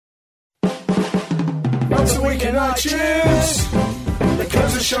onto Weekend iTunes.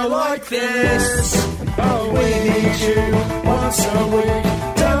 Because a show like this, oh, we need you once a week.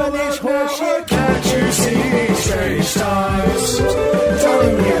 Don't need what can't you see? Strange times,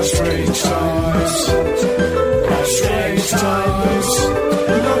 don't we have strange times? Have strange times,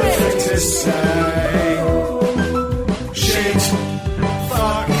 nothing to say. Shit,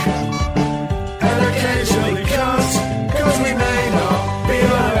 fuck, and occasionally cuss, cause we may not be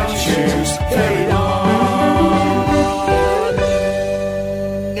our issues very long.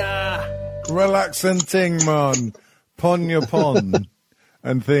 Relax and ting, man. Pon your pon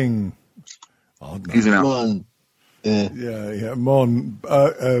and thing. Oh, no. He's an out. Mon. Yeah. Yeah, mon.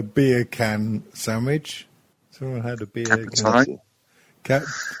 Beer can sandwich. Someone had a beer Capital.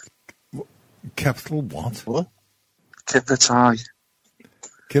 Capital what? What? Capital.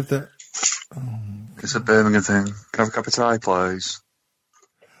 Give that. It's a Birmingham thing. Capital, please.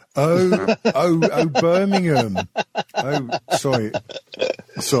 Oh, Birmingham. Oh, sorry.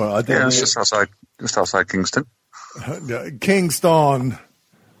 I didn't. Yeah, it's just outside Kingston. Kingston,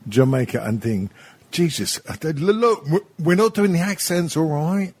 Jamaica, and thing. Jesus, look, we're not doing the accents, all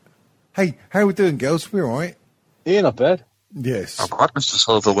right? Hey, how we doing, girls? We all right? Yeah, not bad. Yes. I've got Mr.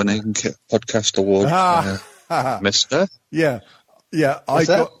 Silver winning podcast award, Mister. Yeah. I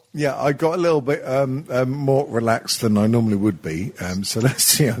got a little bit more relaxed than I normally would be. So let's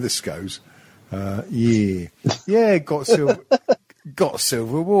see how this goes. Yeah, got a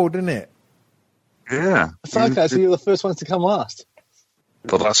silver award, didn't it? Yeah. It's okay, so you're the first ones to come last.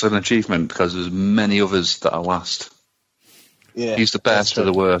 But that's an achievement because there's many others that are last. Yeah. He's the best of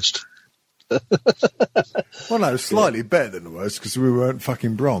the worst. Well, no, slightly better than the worst because we weren't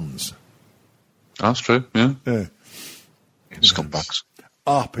fucking bronze. That's true, yeah. Yeah. Scumbags.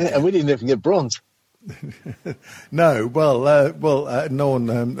 Up Yeah, and we didn't even get bronze. No, no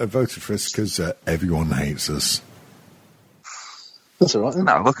one voted for us because everyone hates us. That's all right. Then.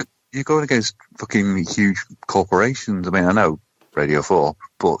 No, look, you're going against fucking huge corporations. I mean, I know Radio 4,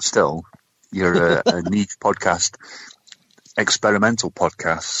 but still, you're a niche podcast, experimental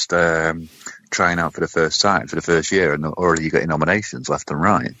podcast, trying out for the first time, for the first year, and already you're getting nominations left and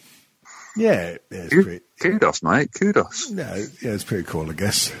right. Yeah, it's pretty... Kudos, mate. Kudos. Yeah, it's pretty cool, I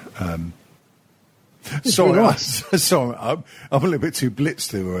guess. Sorry, I'm a little bit too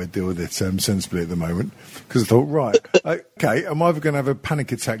blitzed to deal with it sensibly at the moment because I thought, right, okay, I'm either going to have a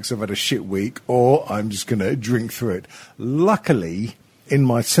panic attack because I've had a shit week or I'm just going to drink through it. Luckily, in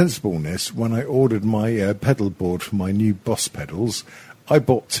my sensibleness, when I ordered my pedal board for my new Boss pedals, I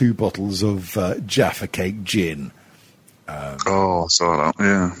bought 2 bottles of Jaffa Cake gin. I saw that,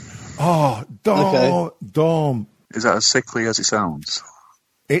 yeah. Oh, Dom. Is that as sickly as it sounds?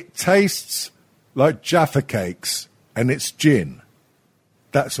 It tastes like Jaffa Cakes, and it's gin.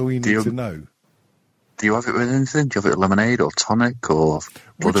 That's all you need to know. Do you have it with anything? Do you have it with lemonade or tonic or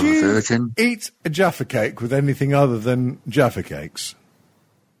blood of a virgin? Eat a Jaffa Cake with anything other than Jaffa Cakes?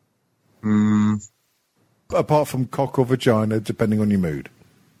 Apart from cock or vagina, depending on your mood.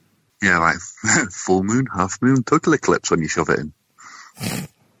 Yeah, like full moon, half moon, total eclipse when you shove it in.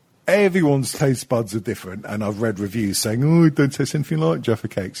 Everyone's taste buds are different, and I've read reviews saying, oh, it don't taste anything like Jaffa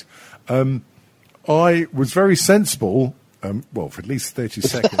Cakes. I was very sensible, for at least 30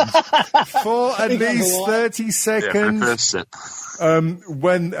 seconds. For at least 30 seconds.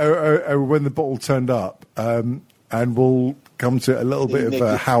 When the bottle turned up, and we'll come to a little bit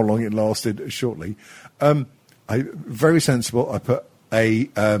of how long it lasted shortly. Very sensible. I put a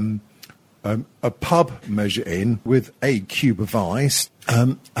pub measure in with a cube of ice,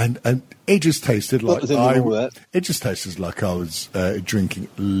 and it just tasted like I was drinking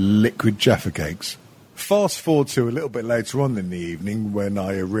liquid Jaffa Cakes. Fast forward to a little bit later on in the evening when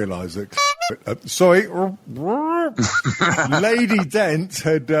I realised that Lady Dent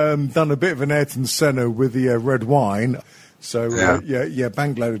had done a bit of an Ayrton Senna with the red wine. So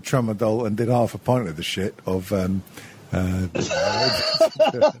bankloaded tramadol and did half a pint of the shit of.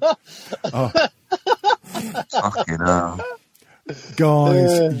 Fucking hell.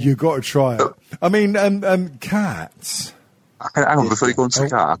 Guys, you got to try it. I mean, cats. Hang on, before you go into the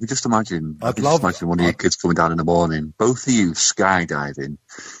car, I can just imagine. Imagine one of your kids coming down in the morning, both of you skydiving,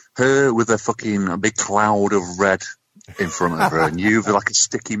 her with a big cloud of red in front of her, and you with like a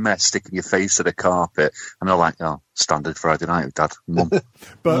sticky mess sticking your face to the carpet, and they're like, "Oh, standard Friday night with Dad, Mum."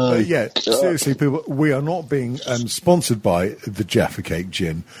 But seriously, people, we are not being sponsored by the Jaffa Cake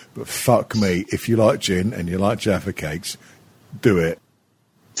gin, but fuck me, if you like gin and you like Jaffa Cakes, do it.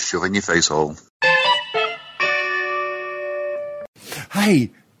 Shove in your face hole.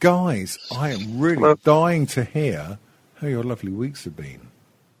 Hey, guys, I am really dying to hear how your lovely weeks have been.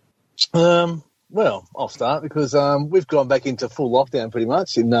 Well, I'll start because we've gone back into full lockdown pretty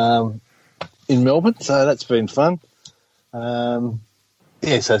much in Melbourne, so that's been fun. So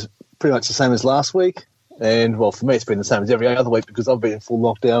it's pretty much the same as last week. And, well, for me, it's been the same as every other week because I've been in full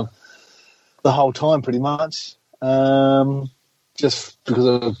lockdown the whole time pretty much. Just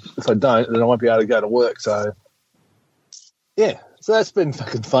because if I don't, then I won't be able to go to work. So, yeah, so that's been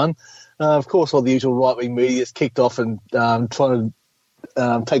fucking fun. Of course, all the usual right-wing media's kicked off and trying to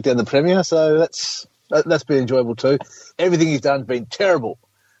take down the Premier, so that's been enjoyable too. Everything he's done has been terrible.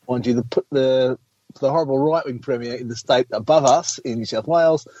 Mind you, the horrible right-wing Premier in the state above us in New South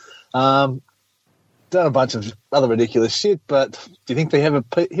Wales done a bunch of other ridiculous shit, but do you think they hear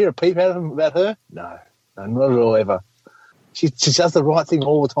a peep out of them about her? No, not at all ever. She does the right thing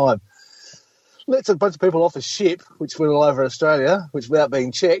all the time. Lets a bunch of people off a ship, which went all over Australia, which without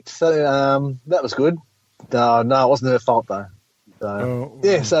being checked. So that was good. No, it wasn't her fault though. So,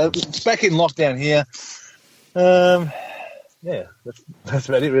 so it's back in lockdown here. That's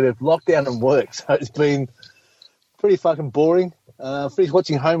about it really. Lockdown and work. So it's been pretty fucking boring. Finished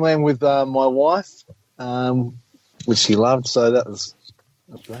watching Homeland with my wife, which she loved. So that's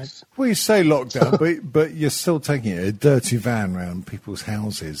great. Well, you say lockdown, but you're still taking a dirty van around people's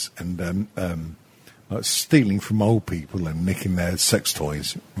houses and like stealing from old people and nicking their sex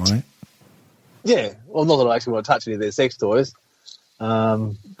toys, right? Yeah. Well, not that I actually want to touch any of their sex toys.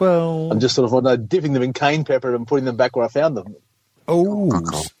 Well, I'm just sort of dipping them in cane pepper and putting them back where I found them. Oh,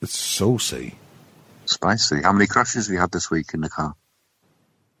 it's saucy. Spicy. How many crashes have you had this week in the car?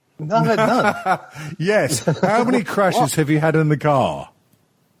 No, I've had none. Yes. How many crashes have you had in the car?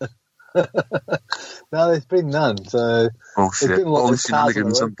 No, there's been none. So bullshit. There's been a lot All of the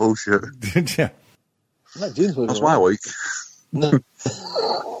shenanigans and bullshit. Yeah. That's my week. No.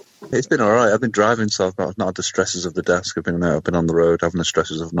 It's been all right. I've been driving, so I've not had the stresses of the desk. I've been on the road, having the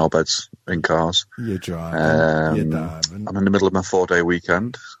stresses of knobheads in cars. You're driving. I'm in the middle of my 4-day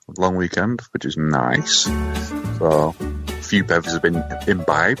weekend, long weekend, which is nice. So a few bevs have been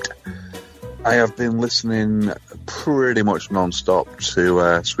imbibed. I have been listening pretty much non-stop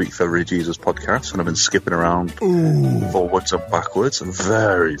to Sweet Feathery Jesus podcast, and I've been skipping around forwards and backwards.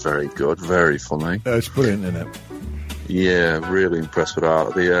 Very, very good, very funny. It's brilliant, isn't it? Yeah, really impressed with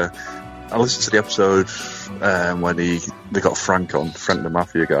that. I listened to the episode when they got Frank on, Frank the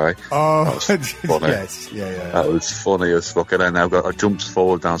Mafia guy. Oh, that was funny. Yes, yeah. That was funny as fuck. And then I jumped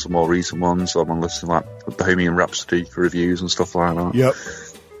forward down to more recent ones, so I'm listening to like Bohemian Rhapsody reviews and stuff like that. Yep.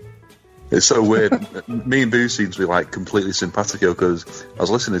 It's so weird. Me and Boo seem to be like completely simpatico because I was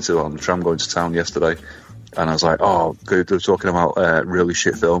listening to it on the tram going to town yesterday, and I was like, "Oh, they're talking about really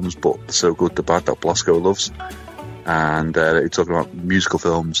shit films, but so good the bad that Blasco loves." And they're talking about musical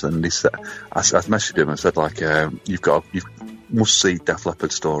films, and he said, I messaged him and said like, you must see Def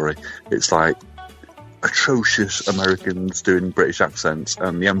Leppard Story. It's like atrocious Americans doing British accents,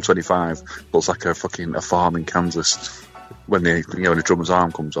 and the M25 looks like a farm in Kansas. When the drummer's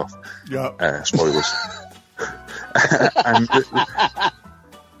arm comes off. Yeah. Spoilers. And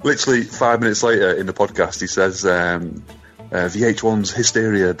literally 5 minutes later in the podcast, he says, VH1's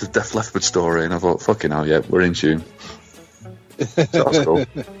Hysteria, the Def Leppard Story. And I thought, fucking hell, yeah, we're in tune. So that's cool.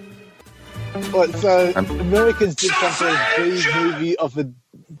 Right, so Americans did some sort of B movie of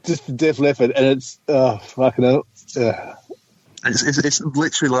just Def Leppard, and it's, fucking hell. It's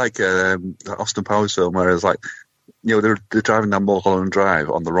literally like the Austin Powers film where it's like, they're driving down Mulholland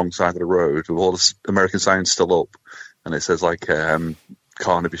Drive on the wrong side of the road with all the American signs still up, and it says like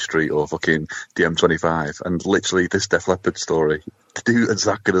Carnaby Street or fucking the M25, and literally this Def Leppard Story to do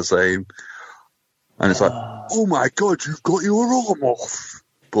exactly the same. And it's like, oh my god, you've got your arm off,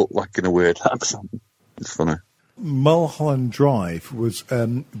 but like in a weird accent. It's funny. Mulholland Drive was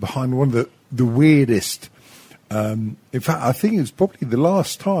behind one of the weirdest. In fact, I think it was probably the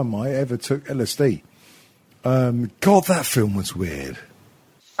last time I ever took LSD. God, that film was weird.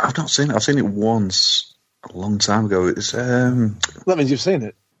 I've not seen it. I've seen it once a long time ago. It's that means you've seen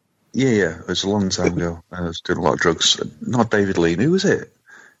it. Yeah. It was a long time ago. I was doing a lot of drugs. Not David Lean. Who was it?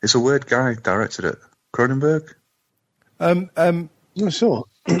 It's a weird guy directed it. Cronenberg. Not sure.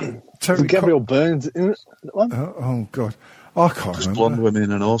 Gabriel Byrne's in it. One? Oh God, I can't Just remember. blonde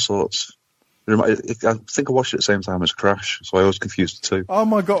women and all sorts. I think I watched it at the same time as Crash, so I always confused the two. Oh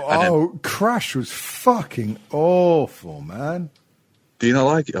my God! Crash was fucking awful, man. Do you not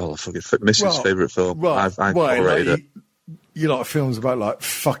like it? Oh, fucking Missy's favourite film. Right, I've tolerated it. You like films about like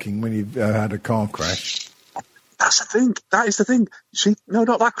fucking when you've had a car crash. That's the thing. That is the thing. No,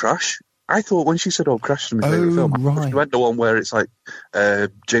 not that Crash. I thought when she said, Crash is my favourite film, right. She went the one where it's like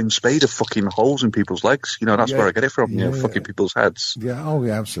James Spader fucking holes in people's legs. That's where I get it from, fucking people's heads. Yeah,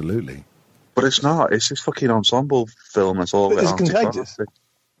 yeah, absolutely. But it's not. It's this fucking ensemble film. That's all. It's contagious.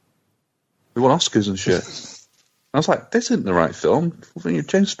 We won Oscars and shit. I was like, this isn't the right film.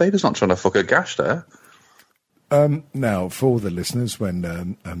 James Spader's not trying to fuck a gash there. Now, for all the listeners,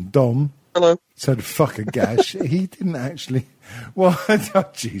 when Dom said fuck a gash, he didn't actually... Well, oh,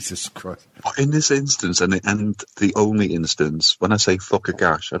 Jesus Christ. In this instance, and the only instance, when I say fuck a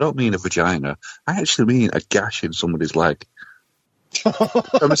gash, I don't mean a vagina. I actually mean a gash in somebody's leg.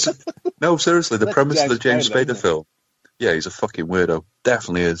 No, seriously, the premise of the James Spader film. Yeah, he's a fucking weirdo.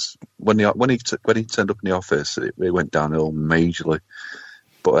 Definitely is. When he turned up in the office, it went downhill majorly.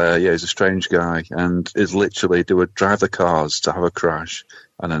 But yeah, he's a strange guy, and is literally drive the cars to have a crash,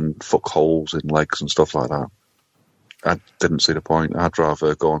 and then fuck holes in legs and stuff like that. I didn't see the point. I'd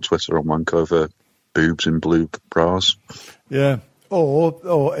rather go on Twitter and wank over boobs in blue bras. Yeah,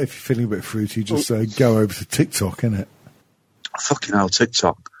 or if you're feeling a bit fruity, just go over to TikTok, innit? Fucking hell,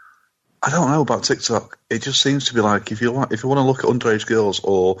 TikTok. I don't know about TikTok. It just seems to be like, if you want to look at underage girls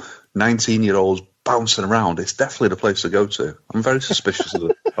or 19-year-olds bouncing around, it's definitely the place to go to. I'm very suspicious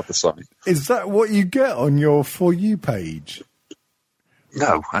of the site. Is that what you get on your For You page?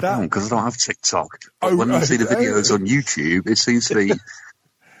 No, I don't, because I don't have TikTok. When I see the videos on YouTube, it seems to be...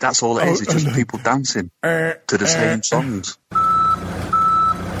 That's all it is. It's just people dancing to the same songs.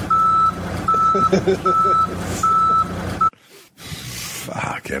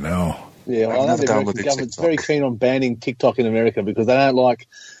 Fucking hell. Yeah, I know the American government's very keen on banning TikTok in America because they don't like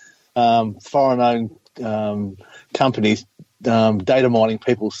foreign-owned companies data mining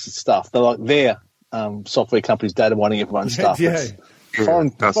people's stuff. They like their software companies data mining everyone's stuff. Yeah. Foreign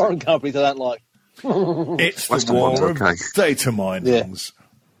companies they don't like. It's the war of data minings.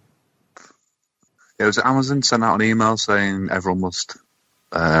 Yeah, it was Amazon sent out an email saying everyone must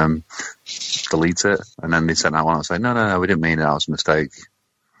delete it, and then they sent out one saying, no, we didn't mean it, that was a mistake.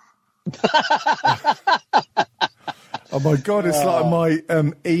 Oh my God, it's like my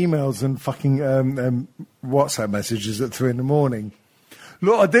emails and fucking WhatsApp messages at 3 a.m.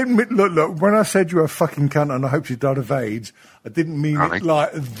 Look, I didn't look. When I said you're a fucking cunt and I hope you died of AIDS, I didn't mean it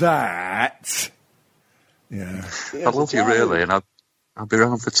like that. Yeah, I love you really, and I'll be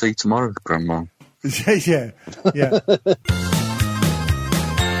around for tea tomorrow, Grandma. yeah.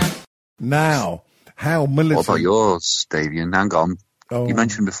 Now, how militant? What about yours, Davian? Hang on. Oh. You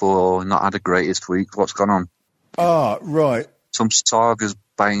mentioned before not had a greatest week. What's gone on? Ah, right. Some Saga's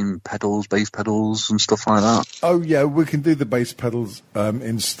buying bass pedals and stuff like that. Oh, yeah, we can do the bass pedals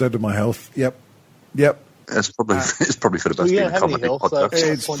instead of my health. Yep. It's probably for the best being a comedy podcast.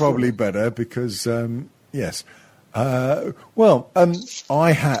 It's probably better because, yes. I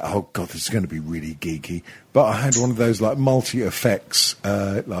had... Oh, God, this is going to be really geeky. But I had one of those, like, multi-effects,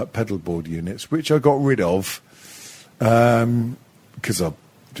 like, pedal board units, which I got rid of because I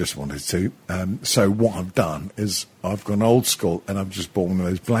just wanted to. So what I've done is I've gone old school and I've just bought one of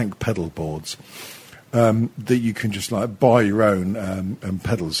those blank pedal boards that you can just, like, buy your own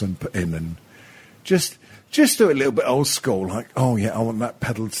pedals and put in and just do it a little bit old school. Like, oh, yeah, I want that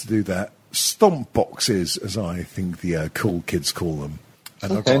pedal to do that. Stomp boxes, as I think the cool kids call them.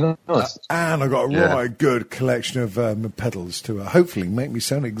 And I got a right good collection of pedals to hopefully make me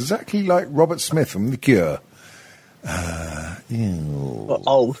sound exactly like Robert Smith from The Cure.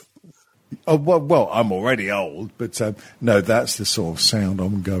 Old? Oh, well, I'm already old, but no, that's the sort of sound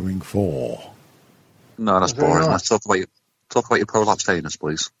I'm going for. No, that's boring. Let's talk about your prolapsed anus,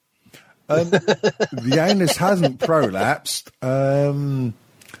 please. The anus hasn't prolapsed.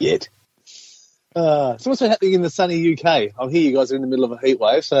 Yet. So what's been happening in the sunny UK? I hear you guys are in the middle of a heat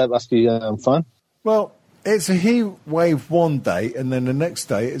wave, so that must be fun. Well, it's a heat wave one day, and then the next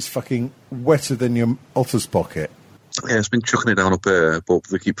day it's fucking wetter than your otter's pocket. Yeah, it's been chucking it down up here, but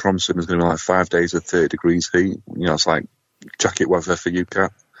they keep promising there's going to be like 5 days of 30 degrees heat. You know, it's like jacket weather for you,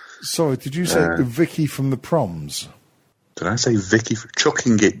 Cat. Sorry, did you say Vicky from the Proms? Did I say Vicky?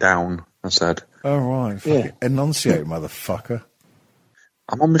 Chucking it down, I said. Oh, right. Yeah. Enunciate, motherfucker.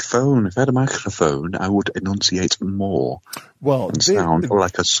 I'm on my phone. If I had a microphone, I would enunciate more. Well, and sound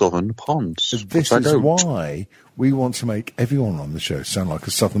like a southern ponce. This is why we want to make everyone on the show sound like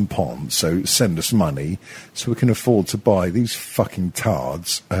a southern ponce. So send us money so we can afford to buy these fucking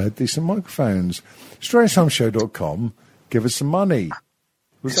tards decent microphones. StrangeTimeShow.com. Give us some money.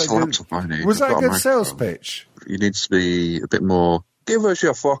 Was that a good sales pitch? You need to be a bit more. Give us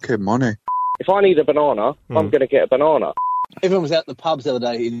your fucking money. If I need a banana, I'm going to get a banana. Everyone was out in the pubs the other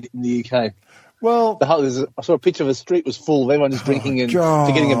day in the UK. Well, I saw a picture of a street was full of everyone just drinking and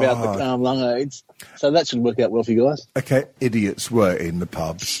forgetting about the lung AIDS. So that should work out well for you guys. Okay, idiots were in the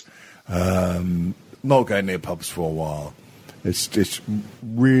pubs. Not going near pubs for a while. It's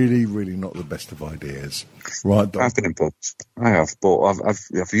really, really not the best of ideas, right? Dom? I've been in pubs. I have, but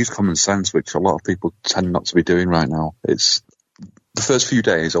I've used common sense, which a lot of people tend not to be doing right now. It's the first few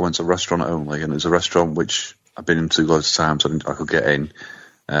days I went to a restaurant only, and it was a restaurant which I've been into loads of times, so I could get in.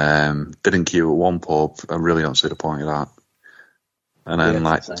 Didn't queue at one pub. I really don't see the point of that. And then,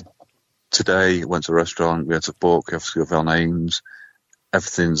 today, went to a restaurant, we had to book, we have to give our names.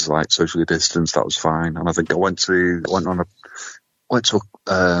 Everything's, socially distanced, that was fine. And I think I went to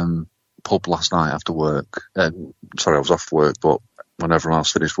a pub last night after work. Sorry, I was off work, but when everyone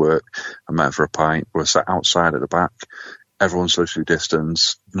else finished work, I met for a pint. We were sat outside at the back. Everyone's socially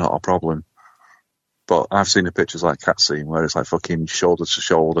distanced, not a problem. But I've seen the pictures like Cat Scene, where it's fucking shoulder to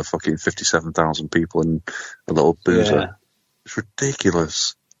shoulder, fucking 57,000 people in a little boozer. Yeah. It's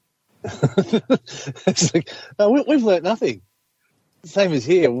ridiculous. It's we've learnt nothing. Same as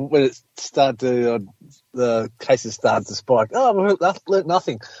here, when it the cases started to spike. Oh, we've learnt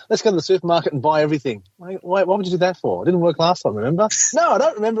nothing. Let's go to the supermarket and buy everything. Wait, why would you do that for? It didn't work last time, remember? No, I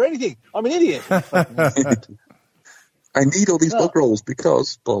don't remember anything. I'm an idiot. I need all these bug rolls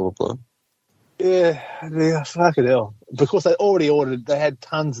because blah, blah, blah. Yeah, fucking hell. Because they already ordered, they had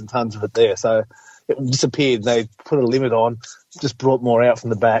tons and tons of it there, so it disappeared. They put a limit on, just brought more out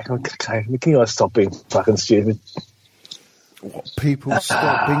from the back. Okay, can you guys stop being fucking stupid? What, people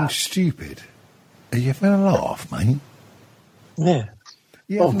stop being stupid? Are you having a laugh, mate? Yeah.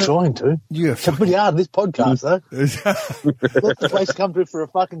 I'm trying to. It's pretty hard, this podcast, though. Let the place come through for a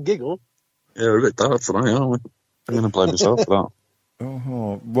fucking giggle. Yeah, we're a bit dark tonight, aren't we? I'm going to blame myself for that.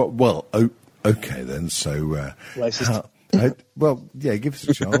 Well, okay then. So, racist. Give us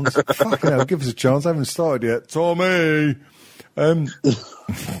a chance. Fucking hell, give us a chance. I haven't started yet, Tommy.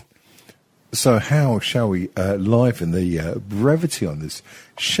 So, how shall we liven the brevity on this?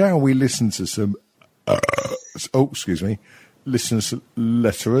 Shall we listen to some? Listeners'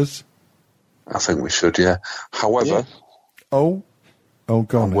 letterers. I think we should. Yeah. However. Yeah. Go on.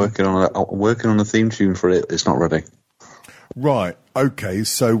 I'm working on a theme tune for it. It's not ready. Right. Okay.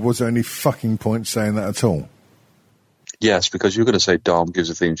 So, was there any fucking point saying that at all? Yes, because you're going to say Dom gives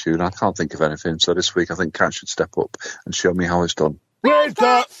a theme tune. I can't think of anything. So this week, I think Kat should step up and show me how it's done. We've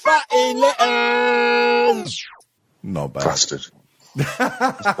got fatty letters. Not bad. Bastard.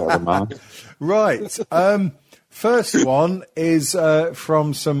 That's better, man. Right. First one is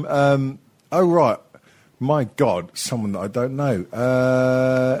from some. My God, someone that I don't know.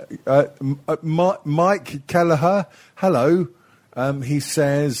 Mike Kelleher. Hello. He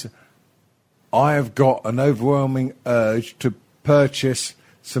says, I have got an overwhelming urge to purchase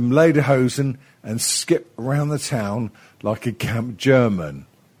some lederhosen and skip around the town like a Camp German.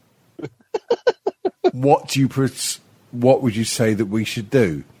 What would you say that we should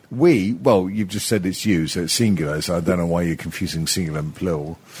do? You've just said it's you, so it's singular, so I don't know why you're confusing singular and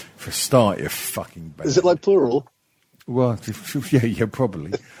plural. For a start, you fucking bad. Is it like plural? Well, yeah,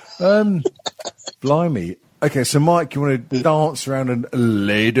 probably. Blimey. Okay, so Mike, you want to dance around a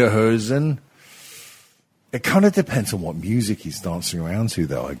lederhosen? It kind of depends on what music he's dancing around to,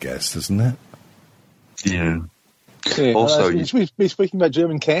 though, I guess, doesn't it? Yeah. Also, we should be speaking about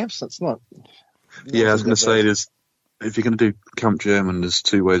German camps. That's not. Yeah, I was going to say, if you're going to do Camp German, there's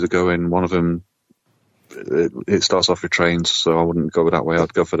two ways of going. One of them, it starts off with trains, so I wouldn't go that way.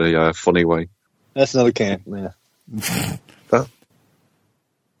 I'd go for the funny way. That's another camp, yeah.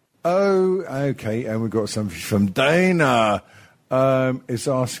 Oh, okay, and we've got something from Dana. It's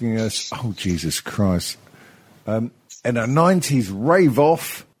asking us, oh, Jesus Christ. In a 90s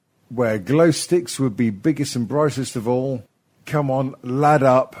rave-off, where glow sticks would be biggest and brightest of all, come on, lad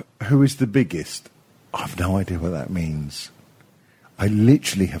up, who is the biggest? I've no idea what that means. I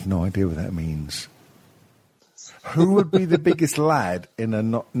literally have no idea what that means. Who would be the biggest lad in a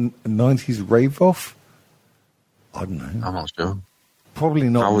 90s rave-off? I don't know. I'm not sure. Probably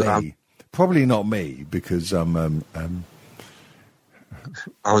not me. Probably not me, because I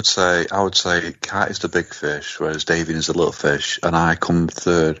would say Cat is the big fish, whereas Davey is the little fish, and I come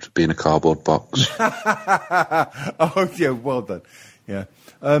third, being a cardboard box. Oh yeah, well done. Yeah,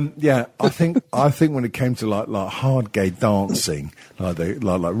 I think when it came to like hard gay dancing, like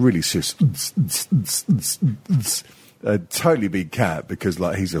really serious, totally be Cat, because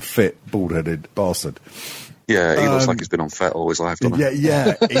like he's a fit, bald-headed bastard. Yeah, he looks like he's been on FET all his life, doesn't he?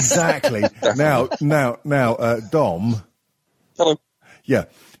 Yeah, exactly. now, Dom. Hello. Yeah,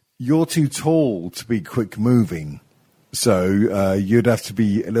 you're too tall to be quick moving, so you'd have to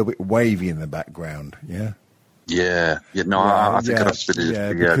be a little bit wavy in the background. Yeah. Yeah. No, I think I'd have to be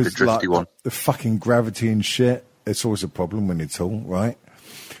the drifty one. The fucking gravity and shit. It's always a problem when you're tall, right?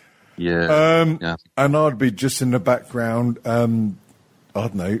 Yeah. And I'd be just in the background, I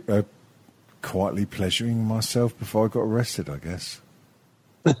don't know, quietly pleasuring myself before I got arrested, I guess.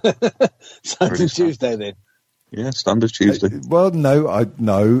 Sunday, Tuesday, then. Yeah, standard Tuesday. Well, no, I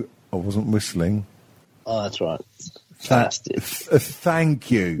wasn't whistling. Oh, that's right.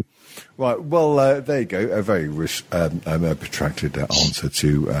 Thank you. Right, well, there you go. A very protracted answer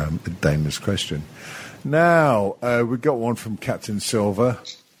to Dana's question. Now, we've got one from Captain Silver.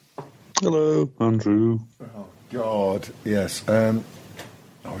 Hello, Andrew. Oh, God, yes. Oh,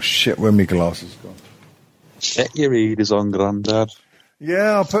 shit, where are my glasses gone? Get your readers on, Grandad.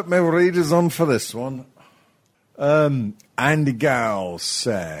 Yeah, I'll put my readers on for this one. Andy Gow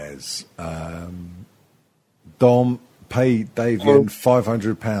says, Dom, pay Davian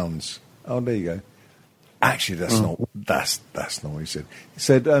 £500. Oh, there you go. Actually, that's not what he said. He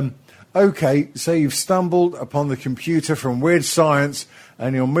said, okay, so you've stumbled upon the computer from Weird Science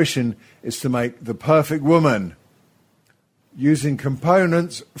and your mission is to make the perfect woman. Using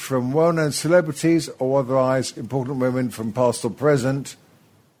components from well-known celebrities or otherwise important women from past or present,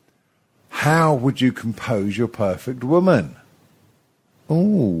 how would you compose your perfect woman?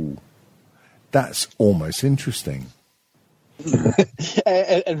 Oh, that's almost interesting.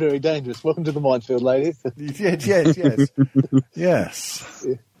 and very dangerous. Welcome to the minefield, ladies. Yes. Yes.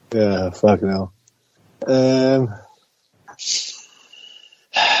 Yeah, fucking hell.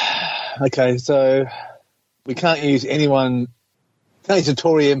 Okay, so we can't use a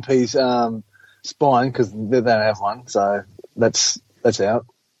Tory MP's spine because they don't have one, so that's out.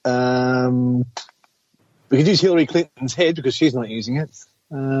 We could use Hillary Clinton's head because she's not using it.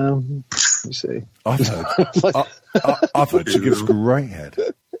 Let me see. I've heard she gives great head.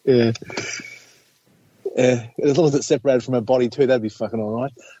 Yeah. Yeah, as long as it's separated from her body too, that'd be fucking all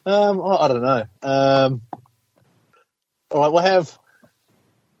right. I don't know. All right, we'll have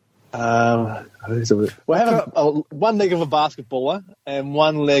one leg of a basketballer and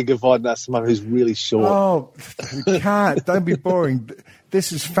one leg of someone who's really short. Oh, you can't. Don't be boring.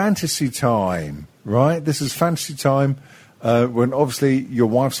 This is fantasy time, right? This is fantasy time when obviously your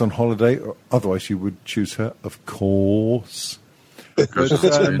wife's on holiday. Otherwise, you would choose her, of course.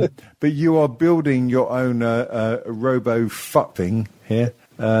 But you are building your own robo fuck thing here.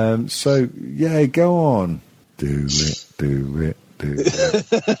 So, yeah, go on. Do it.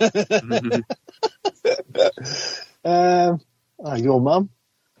 Your mum.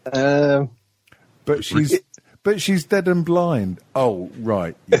 But she's dead and blind. Oh,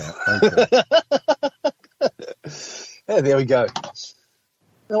 right. Yeah, okay. Yeah, there we go.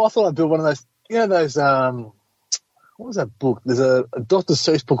 No, I thought I'd build one of those, what was that book? There's a Dr.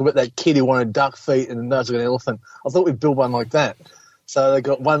 Seuss book about that kid who wanted duck feet and a nose like an elephant. I thought we'd build one like that. So they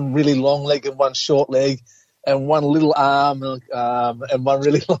got one really long leg and one short leg, and one little arm and one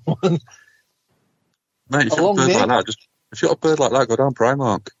really long one. Mate, if you've got a bird like that, if you've got a bird like that, go down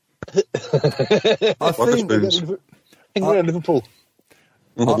Primark. I think hang around Liverpool.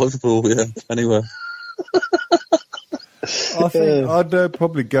 Liverpool, yeah, anywhere. I think I'd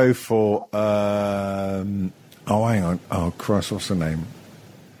probably go for. Hang on. Oh, Christ, what's her name?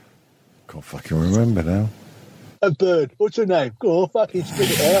 Can't fucking remember now. A bird. What's her name? Go on, fucking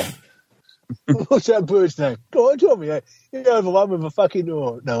spit it out. What's that bird's name? Go on, tell me. You know the one with a fucking...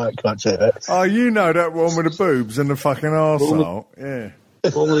 Oh, no, I can't say that. Oh, you know that one with the boobs and the fucking arsehole. Yeah.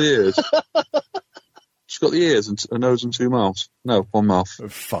 All the ears. She's got the ears and a nose and two mouths. No, one mouth.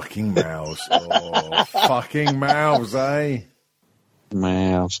 Fucking mouths. Oh, fucking mouths, eh?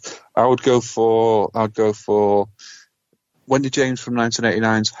 Mouths. I would go for Wendy James from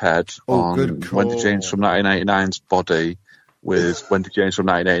 1989's head on Wendy James from 1989's body with Wendy James from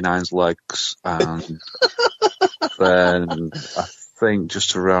 1989's legs, and then I think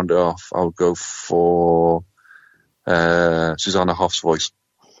just to round it off, I would go for Susanna Hoff's voice.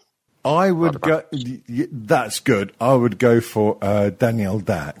 I would go. That's good. I would go for Danielle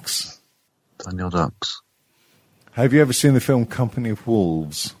Dax. Danielle Dax. Have you ever seen the film Company of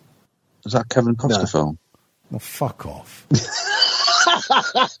Wolves? Is that Kevin Costner film? Well, fuck off.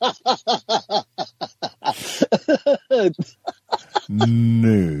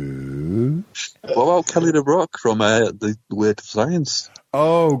 No. What about Kelly LeBrock from The Weird Science?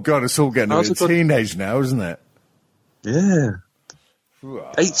 Oh, God, it's all getting a bit teenage now, isn't it? Yeah.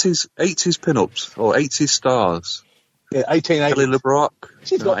 80s pin-ups, or 80s stars. Yeah, 1880s. Kelly LeBrock.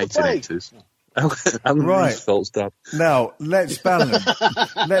 She's got 1880s. And right. Roosevelt's dad. Now, let's balance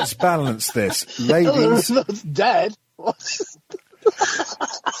this. Ladies. Roosevelt's dad?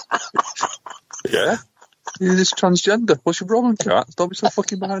 Yeah. You're just transgender. What's your problem, cat? Don't be so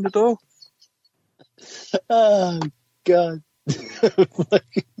fucking behind the door. Oh, God.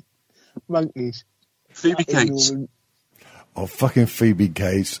 monkeys. Phoebe Cates. Oh, fucking Phoebe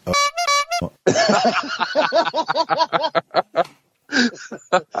Cates. Oh,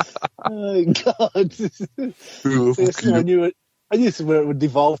 oh God. First time I knew it. I knew where it would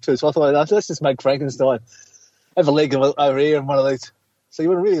devolve to, so I thought, let's just make Frankenstein. Have a leg over here and one of these. So you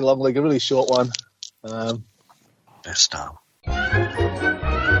want a really long leg, a really short one. Best style.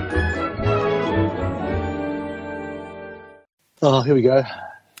 Oh, here we go.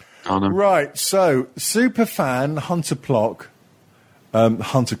 Right, so superfan Hunter Plock,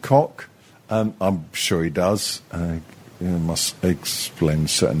 Hunter Cock, I'm sure he does. He must explain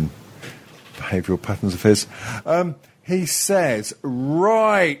certain behavioural patterns of his. He says,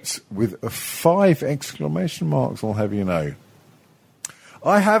 right, with 5 exclamation marks, I'll have you know.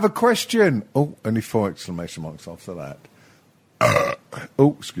 I have a question. Oh, only 4 exclamation marks after that.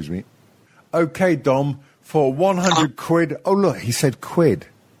 Oh, excuse me. Okay, Dom, for 100 quid. Oh, look, he said quid.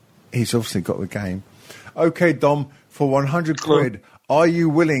 He's obviously got the game. Okay, Dom, for 100 quid, are you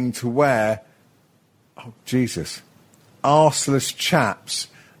willing to wear, oh, Jesus, arseless chaps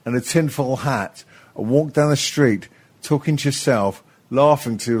and a tinfoil hat and walk down the street talking to yourself,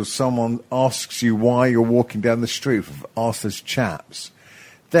 laughing till someone asks you why you're walking down the street with arseless chaps?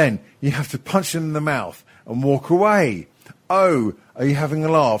 Then you have to punch them in the mouth and walk away. Oh, are you having a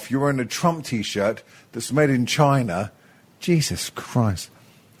laugh? You're wearing a Trump T-shirt that's made in China. Jesus Christ.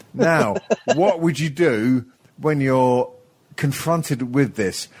 Now, what would you do when you're confronted with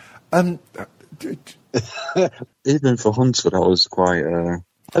this? Even for Hunter, that was quite...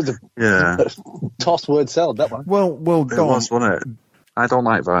 Tossed word salad, that one. Well, it was, wasn't it? I don't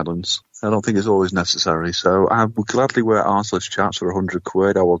like violence. I don't think it's always necessary. So I would gladly wear arseless chaps for 100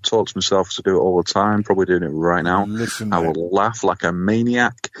 quid. I will talk to myself to do it all the time, probably doing it right now. Listen, I will laugh like a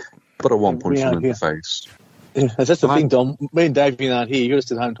maniac, but I won't punch him in the face. Yeah, that's the thing, Dom. Me and Davian aren't here. You're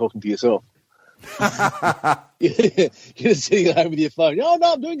just at home talking to yourself. You're just sitting at home with your phone. Oh,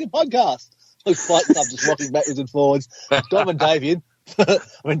 no, I'm doing a podcast. Like Fight Club, just rocking backwards and forwards. Dom and Davian. I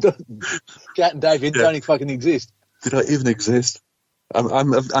mean, Cat and Davian don't fucking exist. Did I even exist?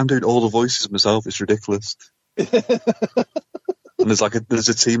 I'm doing all the voices myself. It's ridiculous. And there's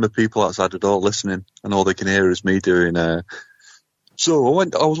a team of people outside the door listening, and all they can hear is me doing. So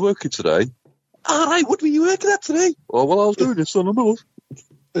I was working today. All right, what were you working at today? Oh, well, I was doing this on the north.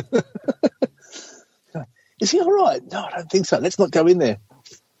 Is he all right? No, I don't think so. Let's not go in there.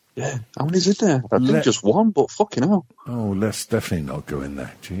 Yeah, how many's in there? I think just one, but fucking hell. Oh, let's definitely not go in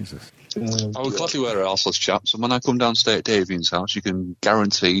there. Jesus. I would gladly wear arseless chaps, and when I come down to stay at Davian's house, you can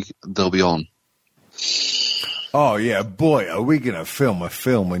guarantee they'll be on. Oh, yeah, boy, are we going to film a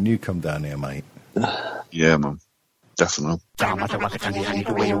film when you come down here, mate? Yeah, man. Definitely.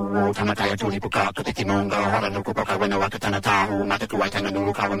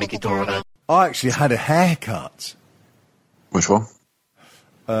 I actually had a haircut. Which one?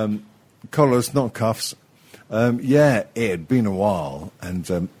 Collars, not cuffs. Yeah, it had been a while,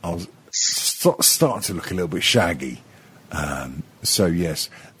 and I was starting to look a little bit shaggy. So, yes,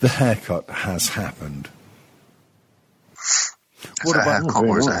 the haircut has happened. What about a haircut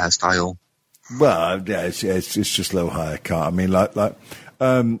or is it a hairstyle? Well, yeah, it's just a little haircut. I mean, like,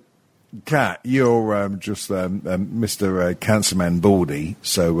 Kat, you're just Mr. Cancerman Baldy,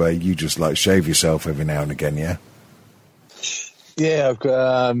 so you just like shave yourself every now and again, yeah? Yeah, I've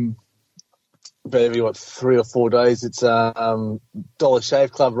got every 3 or 4 days. It's Dollar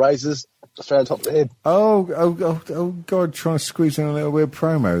Shave Club razors straight on top of the head. Oh, God! Trying to squeeze in a little bit of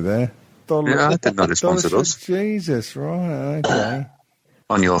promo there. Yeah, I did not they sponsored us. Jesus, right? Okay.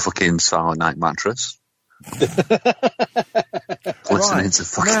 On your fucking Silent Night mattress. Listening to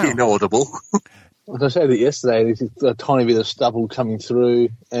fucking Audible. As I said yesterday, there's a tiny bit of stubble coming through,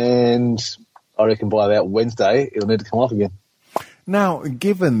 and I reckon by about Wednesday it'll need to come off again. Now,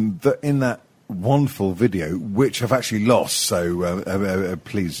 given that in that wonderful video, which I've actually lost, so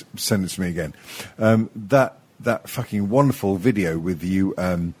please send it to me again, that fucking wonderful video with you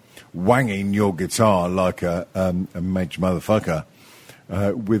wanging your guitar like a major motherfucker,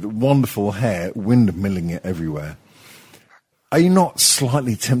 with wonderful hair, windmilling it everywhere. Are you not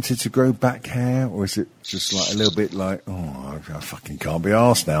slightly tempted to grow back hair, or is it just like a little bit like, oh, I fucking can't be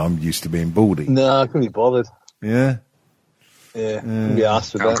arsed now, I'm used to being baldy? No, I couldn't be bothered. Yeah? Yeah, couldn't be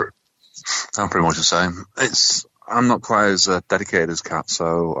asked for that. I'm pretty much the same. I'm not quite as dedicated as Kat,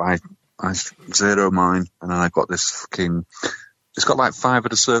 so I zero mine, and then I've got this fucking... It's got like 5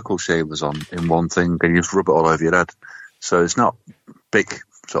 of the circle shavers on in one thing, and you just rub it all over your head. So it's not big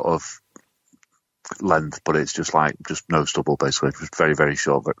sort of length, but it's just no stubble, basically. Just very, very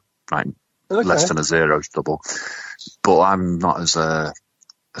short, but less than a zero stubble. But I'm not as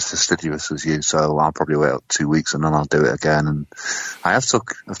as fastidious as you, so I'll probably wait up 2 weeks and then I'll do it again. And I've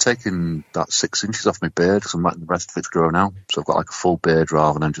taken that 6 inches off my beard because I'm letting the rest of it's grow now, so I've got like a full beard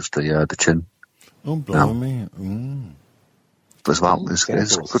rather than just the chin. Oh, blimey! Mm. But it's good.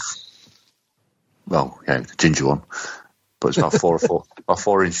 Well, yeah, the ginger one, but it's about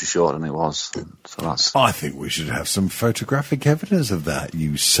 4 inches shorter than it was. So that's. I think we should have some photographic evidence of that,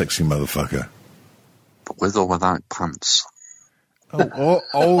 you sexy motherfucker. But with or without pants. Oh,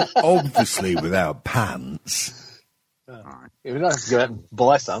 obviously without pants. Yeah, we don't have to go out and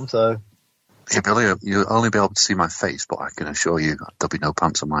buy some, so... Yeah, Billy, you'll only be able to see my face, but I can assure you there'll be no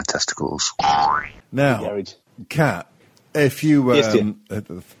pants on my testicles. Now, Kat, if you...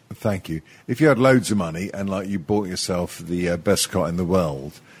 thank you. If you had loads of money and, like, you bought yourself the best car in the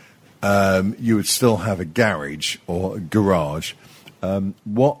world, you would still have a garage or a garage.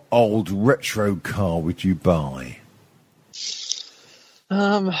 What old retro car would you buy?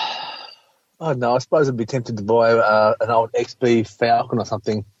 I don't know. I suppose I'd be tempted to buy an old XB Falcon or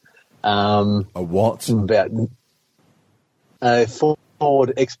something. A what? About a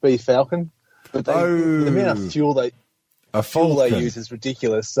Ford XB Falcon. But the amount of fuel they use is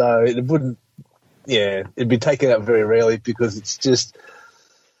ridiculous. So it wouldn't. Yeah, it'd be taken out very rarely because it's just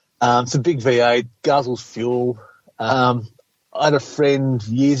it's a big V8, guzzles fuel. I had a friend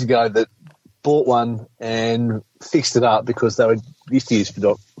years ago that bought one and fixed it up because they used to use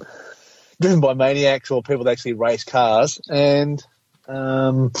driven by maniacs or people that actually race cars. And,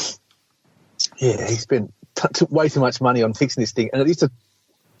 he spent way too much money on fixing this thing. And it used to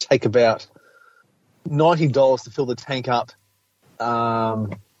take about $90 to fill the tank up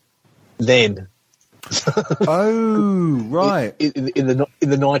then. Oh, right. In the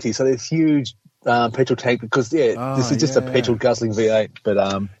 90s. So there's huge petrol tank because, this is just a petrol guzzling V8. But,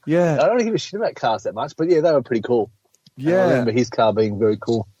 I don't give a shit about cars that much. But, they were pretty cool. Yeah. I remember his car being very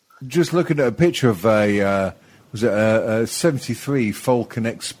cool. Just looking at a picture of a 73 Falcon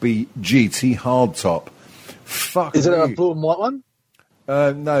XB GT hardtop. Fuck. Is it a blue and white one?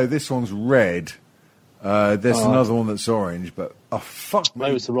 No, this one's red. There's another one that's orange, but fuck me.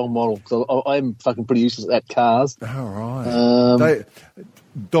 Maybe it's the wrong model because I'm fucking pretty useless at cars. All right.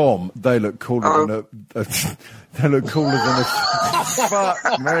 They look cooler than they look cooler than a.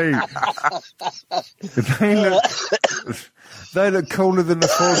 Fuck me. They look cooler than a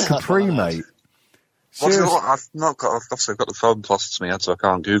Ford Capri, mate. I've not got. I've got the phone close to me head, so I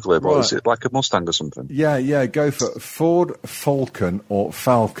can't Google it. But is it like a Mustang or something? Yeah. Go for Ford Falcon or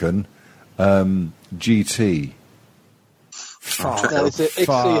Falcon GT. No, it's an XC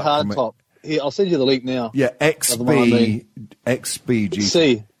hardtop. Here, I'll send you the link now. Yeah, XB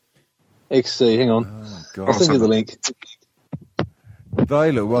GT. XC. Hang on. Oh, God. I'll send you the link.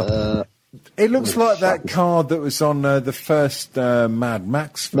 They look well. It looks like that car that was on the first Mad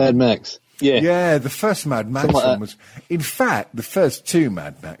Max film. Mad Max. Yeah. Yeah, the first Mad Max film was... In fact, the first two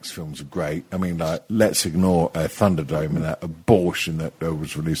Mad Max films are great. I mean, like, let's ignore Thunderdome and that abortion that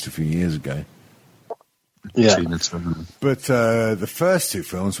was released a few years ago. Yeah. But the first two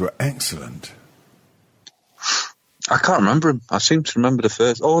films were excellent. I can't remember him. I seem to remember the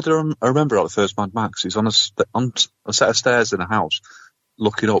first... I remember the first Mad Max. He's on a set of stairs in a house,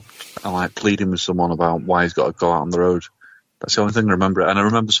 looking up and, like, pleading with someone about why he's got to go out on the road. That's the only thing I remember. And I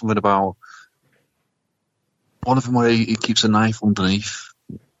remember something about one of them where he keeps a knife underneath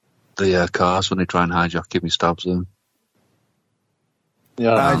the cars when they try and hijack him. He stabs them.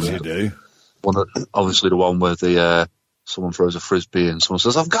 Yeah, as you do. Obviously, the one where someone throws a frisbee and someone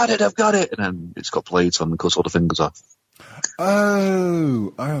says, I've got it, and then it's got blades on and cuts all the fingers off.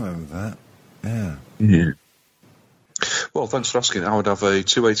 Oh, I remember that. Yeah. Well, thanks for asking. I would have a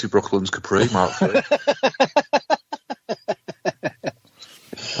 280 Brooklands Capri Mark III.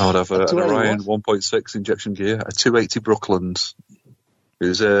 I would have an Orion 1.6 injection gear, a 280 Brooklands. It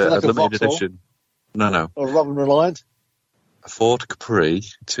was a limited edition. No. Or Robin Reliant? A Ford Capri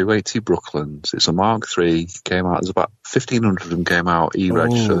 280 Brooklands. It's a Mark III. Came out, there's about 1,500 of them came out,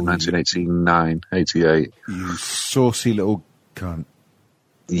 E-Reg, so 1989, 88. You saucy little cunt.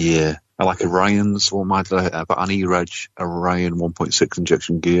 Yeah. I like Orion's, but an E-Reg Orion 1.6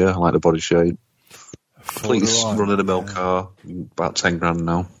 injection gear. I like the body shape. Please run-of-the-mill car, about 10 grand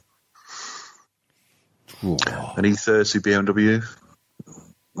now. Ooh. An E30 BMW.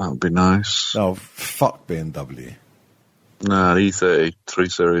 That would be nice. Oh, fuck BMW. No, the E30 3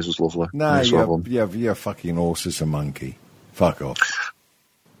 Series was lovely. No, you're fucking horse is a monkey. Fuck off.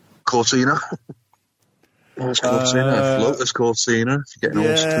 Cortina. Lotus Cortina, if you're getting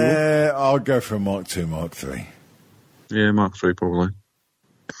horse too. Yeah, I'll go for a Mark II, Mark III. Yeah, Mark III probably.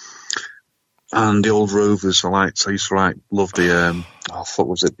 And the old Rovers, I used to love the, what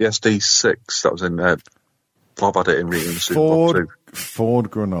was it? The SD6 that was in Bob had it in reading the Super Bowl too.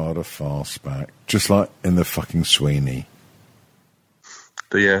 Ford Granada Fastback, just like in the fucking Sweeney.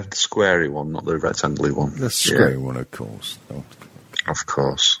 The squarey one, not the rectangular one. The squarey one, of course. Oh. Of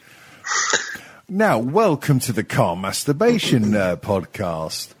course. Now, welcome to the Car Masturbation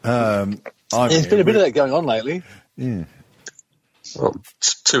podcast. There's been a bit of that going on lately. Yeah. Well,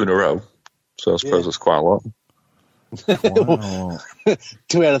 it's 2 in a row, so I suppose that's quite a lot. Wow.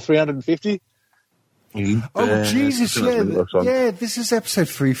 2 out of 350. Oh, Jesus, yeah, this is episode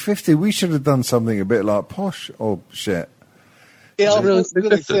 350. We should have done something a bit like Posh or shit. Yeah, I really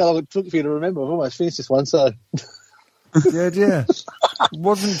see how long it took for you to remember. I've almost finished this one, so... Yeah.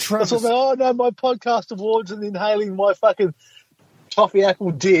 Wasn't Travis... My podcast awards and inhaling my fucking toffee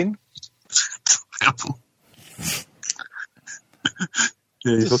apple din. Apple.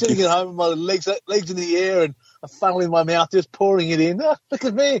 Just sitting at home with my legs in the air and a funnel in my mouth, just pouring it in. Oh, look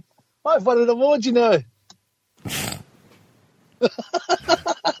at me. I've won an award, you know. He's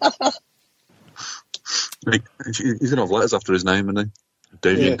going to have letters after his name, isn't he?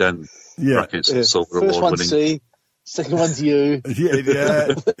 Damien Dent. Yeah. Brackets, Silver First Award one's winning. C, second one's U.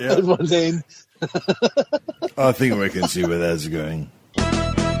 Yeah. Third one's N. I think we can see where that's going.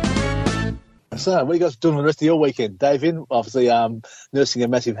 So, what are you guys doing the rest of your weekend? Dave in, obviously nursing a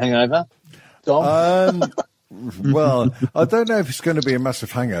massive hangover. Dom? Well, I don't know if it's going to be a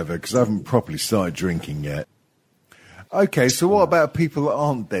massive hangover because I haven't properly started drinking yet. Okay, so what about people that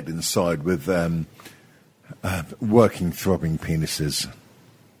aren't dead inside with working, throbbing penises?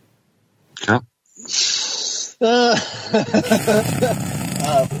 Yeah.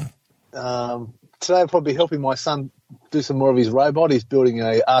 Today I'll probably be helping my son do some more of his robot. He's building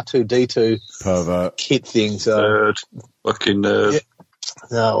a R2-D2 Pervert kit thing. So Nerd. Fucking nerd. Yeah.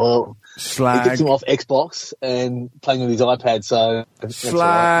 No, well, slag. he gets him off Xbox and playing on his iPad. So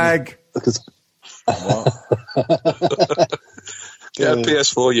Slag. Because Yeah,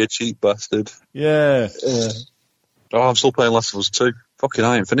 PS4, you cheap bastard. Yeah. Oh, I'm still playing Last of Us 2. Fucking,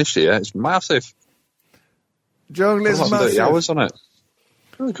 I ain't finished it yet. It's massive. Jungle is I've got 30 massive. hours on it.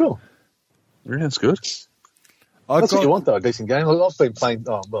 oh, cool. Yeah, it's good. That's what you want, though, a decent game. I've been playing,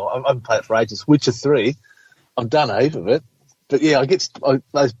 I haven't played it for ages. Witcher 3, I've done a heap of it. But yeah, I get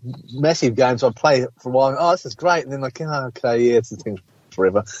those massive games, I play it for a while. Oh, this is great. And then like, oh, okay, yeah, it's the thing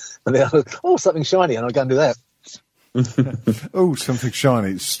forever. And then something shiny, and I go and do that. Oh, something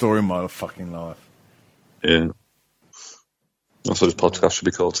shiny. It's story of my fucking life. Yeah. That's what this podcast should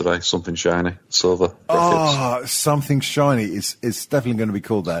be called today. Something shiny. Silver. Brackets. Something shiny. It's definitely going to be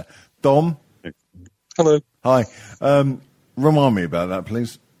called that. Dom? Hello. Hi. Remind me about that,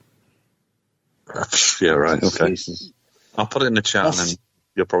 please. Yeah, right. Okay. Jesus. I'll put it in the chat and then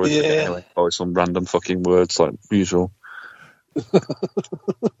you'll probably get anyway. Probably some random fucking words like usual.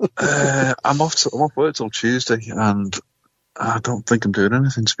 I'm off work till Tuesday and I don't think I'm doing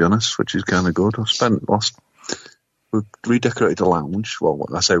anything, to be honest, which is kind of good. We've redecorated the lounge. Well,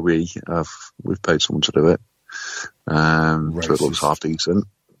 when I say we've paid someone to do it. So it looks half decent.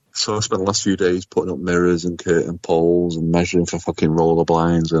 So I spent the last few days putting up mirrors and curtain poles and measuring for fucking roller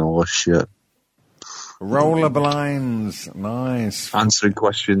blinds and all this shit. Roller blinds. Nice. Answering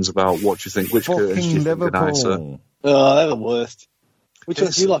questions about what do you think, which curtains do you think are nicer. Oh, they're the worst. Which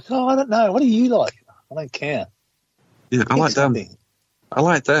ones do you like? Oh, I don't know. What do you like? I don't care. Yeah, I like them. I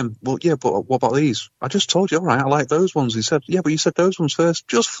like them. Well, yeah, but what about these? I just told you, all right, I like those ones. He said, yeah, but you said those ones first.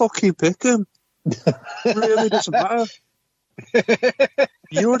 Just fucking pick them. It really doesn't matter.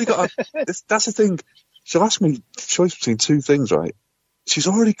 You already got that's the thing. She'll ask me choice between two things, right? She's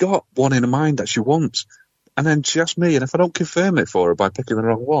already got one in her mind that she wants. And then she asks me, and if I don't confirm it for her by picking the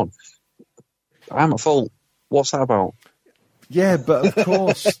wrong one, I'm at fault. What's that about? Yeah, but of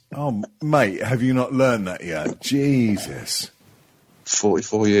course. Oh, mate, have you not learned that yet? Jesus.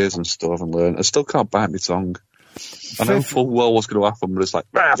 44 years and still haven't learned. I still can't bite my tongue. I know full well what's going to happen, but it's like,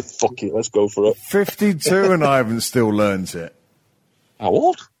 fuck it, let's go for it. 52 and I haven't still learned it. How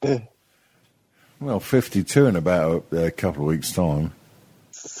old? Well, 52 in about a couple of weeks' time.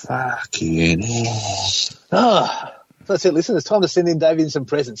 Fucking That's it. Listen, it's time to send in David some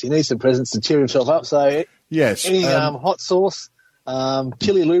presents. He needs some presents to cheer himself up. So, yes, any hot sauce,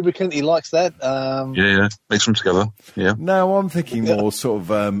 chili lubricant, he likes that. Yeah, mix them together. Yeah. No, I'm thinking more sort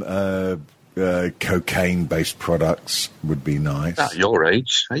of cocaine-based products would be nice. At your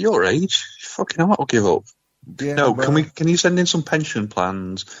age, fucking hell, I'll give up. Yeah, no, well, can you send in some pension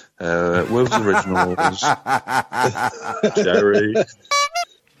plans? World's Originals, Jerry.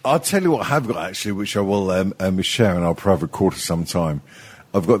 I'll tell you what I have got actually, which I will share in our private quarter sometime.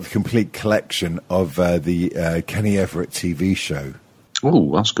 I've got the complete collection of the Kenny Everett TV show.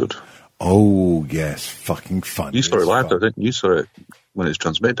 Oh, that's good. Oh, yes, fucking fun. You saw it live, though, didn't you? You saw it when it was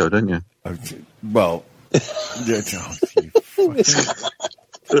transmitted, though, didn't you? Well, yeah,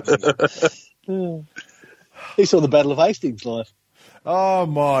 He saw the Battle of Hastings live. Oh,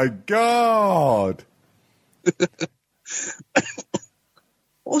 my God.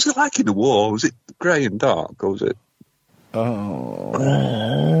 What was it like in the war? Was it grey and dark, or was it... Yeah,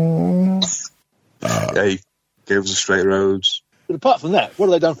 he gave us the straight roads. But apart from that, what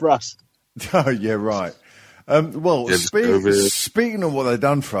have they done for us? Oh, yeah, right. Well, speaking of what they've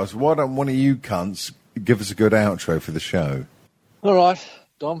done for us, why don't one of you cunts give us a good outro for the show? All right,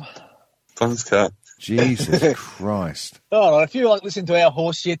 Dom. Thanks, Cat. Jesus Christ. All right, if you like listening to our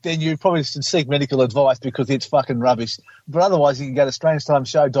horse shit, then you probably should seek medical advice because it's fucking rubbish. But otherwise, you can go to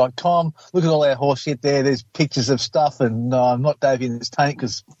strangetimeshow.com, look at all our horse shit there. There's pictures of stuff, and not Davian's taint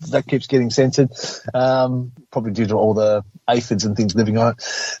because that keeps getting censored, probably due to all the aphids and things living on it.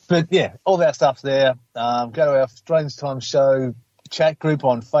 But yeah, all our stuff's there. Go to our Strange Time Show chat group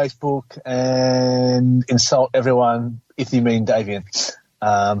on Facebook and insult everyone if you mean Davian.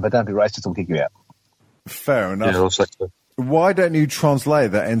 But don't be racist, we'll kick you out. Fair enough. Yeah, exactly. Why don't you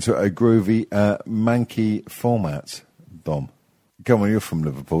translate that into a groovy, manky format, Dom? Come on, you're from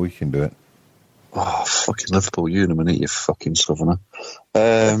Liverpool, you can do it. Oh, fucking Liverpool, you in a minute, you fucking southerner.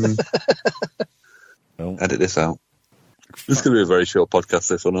 Well, edit this out. This is going to be a very short podcast,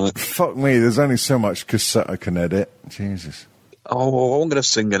 this one, isn't it? Fuck me, there's only so much cassette I can edit. Jesus. Oh, I'm going to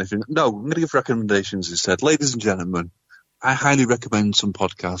sing anything. No, I'm going to give recommendations instead. Ladies and gentlemen, I highly recommend some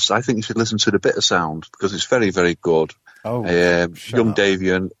podcasts. I think you should listen to The Bitter Sound because it's very, very good. Oh, young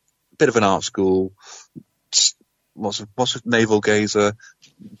Davian, bit of an art school, what's a navel gazer,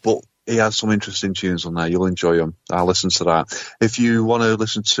 but he has some interesting tunes on there. You'll enjoy them. I'll listen to that. If you want to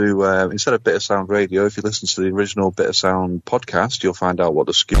listen to, instead of Bitter Sound Radio, if you listen to the original Bitter Sound podcast, you'll find out what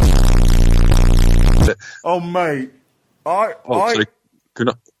the skill. Oh, mate. Sorry.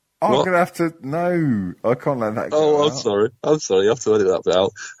 I'm going to have to... No, I can't let that go Oh, out. I'm sorry. You have to edit that bit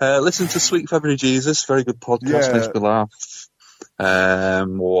out. Listen to Sweet February Jesus. Very good podcast. Yeah. Makes me laugh.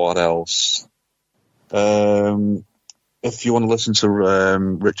 What else? If you want to listen to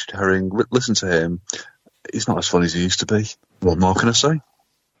Richard Herring, listen to him. He's not as funny as he used to be. What more can I say?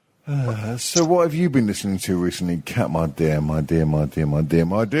 So what have you been listening to recently? Cat, my dear, my dear, my dear, my dear,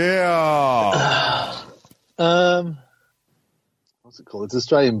 my dear. What's it called? It's an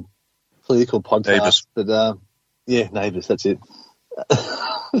Australian political podcast. Neighbours. But, yeah, Neighbours, that's it.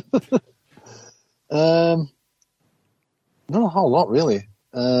 Not a whole lot, really.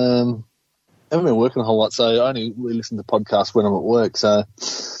 I haven't been working a whole lot, so I only really listen to podcasts when I'm at work. So,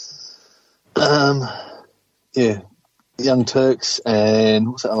 yeah, Young Turks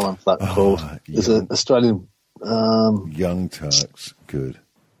and what's that other one called? There's an Australian... Young Turks, good.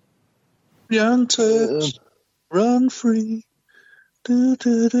 Young Turks, run free. The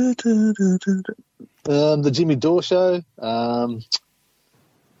Jimmy Dore Show, The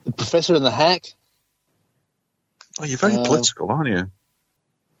Professor and the Hack. Oh, you're very political, aren't you?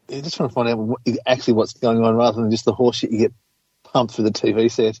 Yeah, just trying to find out what's going on rather than just the horseshit you get pumped through the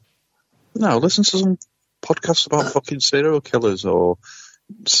TV set. No, listen to some podcasts about fucking serial killers or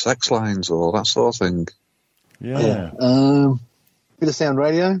sex lines or that sort of thing. Yeah. Bit of Sound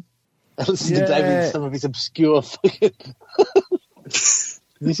Radio. I listen to David and some of his obscure fucking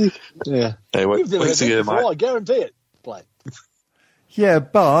music. Yeah. Hey, wait You've never heard to hear it before, I guarantee it. Play. Yeah,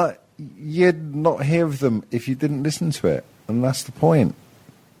 but you'd not hear of them if you didn't listen to it, and that's the point.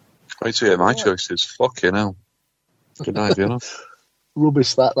 Wait to hear my choices. Fucking hell. Good night, you know.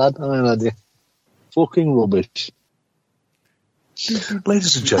 Rubbish, that lad. I have no idea. Fucking rubbish.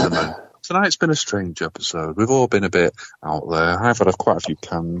 Ladies and gentlemen, tonight's been a strange episode. We've all been a bit out there. I've had quite a few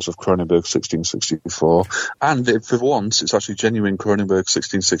cans of Kronenberg 1664, and for once, it's actually genuine Kronenberg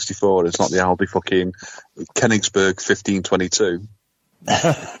 1664. It's not the Aldi fucking Königsberg 1522.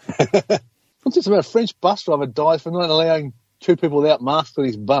 What's this about a French bus driver dies for not allowing two people without masks on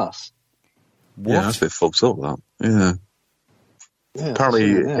his bus? What? Yeah, that's a bit fucked up, that. Yeah.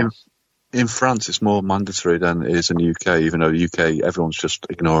 Apparently, in France, it's more mandatory than it is in the UK, even though the UK, everyone's just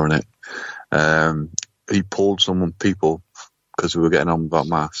ignoring it. He pulled some people because we were getting on about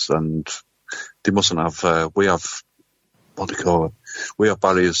masks, and they mustn't have, we have, what do you call it? We have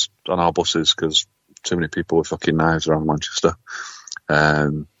barriers on our buses because too many people with fucking knives around Manchester.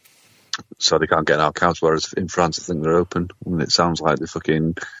 So they can't get in our cabs, whereas in France, I think they're open. And it sounds like you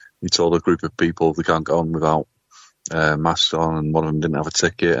told a group of people they can't get on without masks on, and one of them didn't have a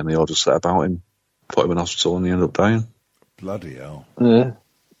ticket, and they all just set about him, put him in hospital, and he ended up dying. Bloody hell. Yeah.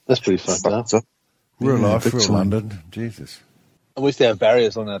 That's pretty fucked up. Real life, big real time. London. Jesus. We used to have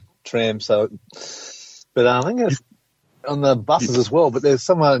barriers on our tram, but I think it's on the buses as well. But there's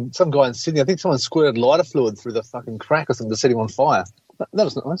some guy in Sydney. I think someone squirted lighter fluid through the fucking crack or something to set him on fire. That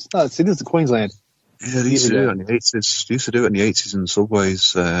was nice. No, it's Sydney's Queensland. Yeah, they used to do it in the 80s. They used to do it in the 80s in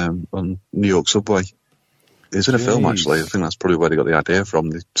subways, on New York subway. It's in a film, actually. I think that's probably where they got the idea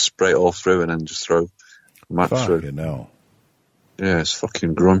from. They spray it all through and then just throw a match through. Fucking hell. Yeah, it's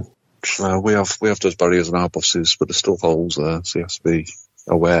fucking grim. We have those barriers on our buses, but there's still holes there, so you have to be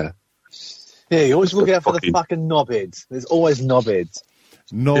aware. Yeah, you always look out for the fucking knobheads. There's always knobheads.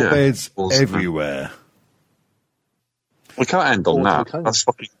 Knobheads everywhere. We can't end on that.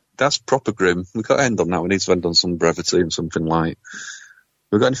 That's proper grim. We can't end on that. We need to end on some brevity and something light.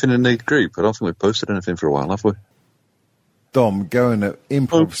 We've got anything in the group? I don't think we've posted anything for a while, have we? Dom, go and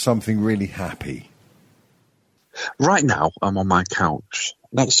improv something really happy. Right now, I'm on my couch.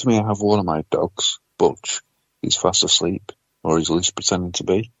 Next to me, I have one of my dogs, Butch. He's fast asleep, or he's at least pretending to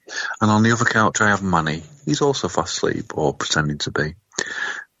be. And on the other couch, I have Manny. He's also fast asleep, or pretending to be.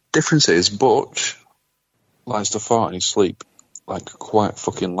 Difference is, Butch likes to fart in his sleep, like, quite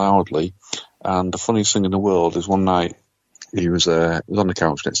fucking loudly. And the funniest thing in the world is one night, he was on the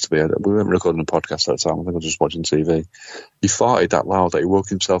couch next to me. We weren't recording a podcast at the time. I think I was just watching TV. He farted that loud that he woke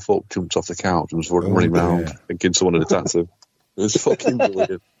himself up, jumped off the couch, and was running around thinking someone had attacked him. It was fucking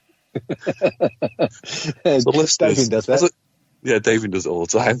brilliant. So David does that. Yeah, David does it all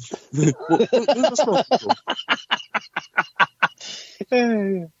the time.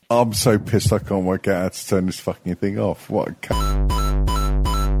 I'm so pissed I can't work out how to turn this fucking thing off. What a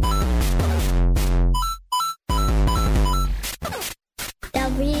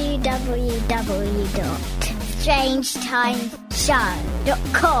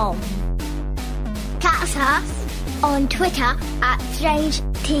www.strangetimeshow.com. Catch us on Twitter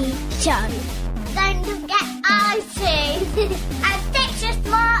 @StrangeTShow. Don't forget iTunes and Stitcher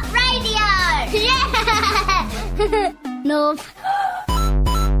Smart Radio. Yeah! North